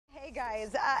Hey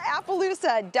guys,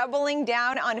 Appaloosa doubling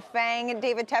down on FANG.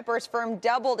 David Tepper's firm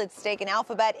doubled its stake in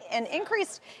Alphabet and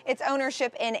increased its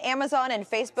ownership in Amazon and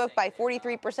Facebook by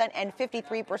 43% and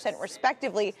 53%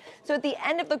 respectively. So at the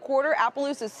end of the quarter,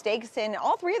 Appaloosa's stakes in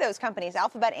all three of those companies,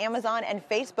 Alphabet, Amazon, and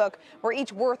Facebook, were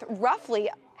each worth roughly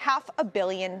 $500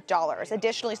 million.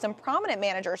 Additionally, some prominent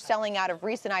managers selling out of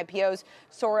recent IPOs.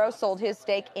 Soros sold his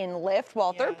stake in Lyft,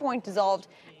 while Third Point dissolved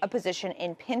a position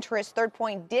in Pinterest. Third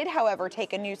Point did, however,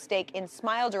 take a new stake in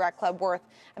Smile Direct Club worth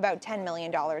about $10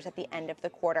 million at the end of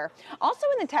the quarter. Also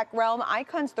in the tech realm,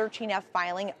 Icon's 13F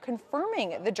filing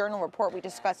confirming the Journal report we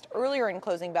discussed earlier in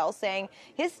Closing Bell, saying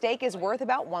his stake is worth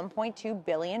about $1.2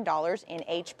 billion in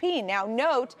HP. Now,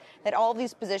 note that all of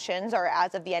these positions are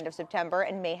as of the end of September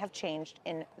and may have changed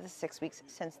in the 6 weeks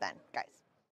since then, guys.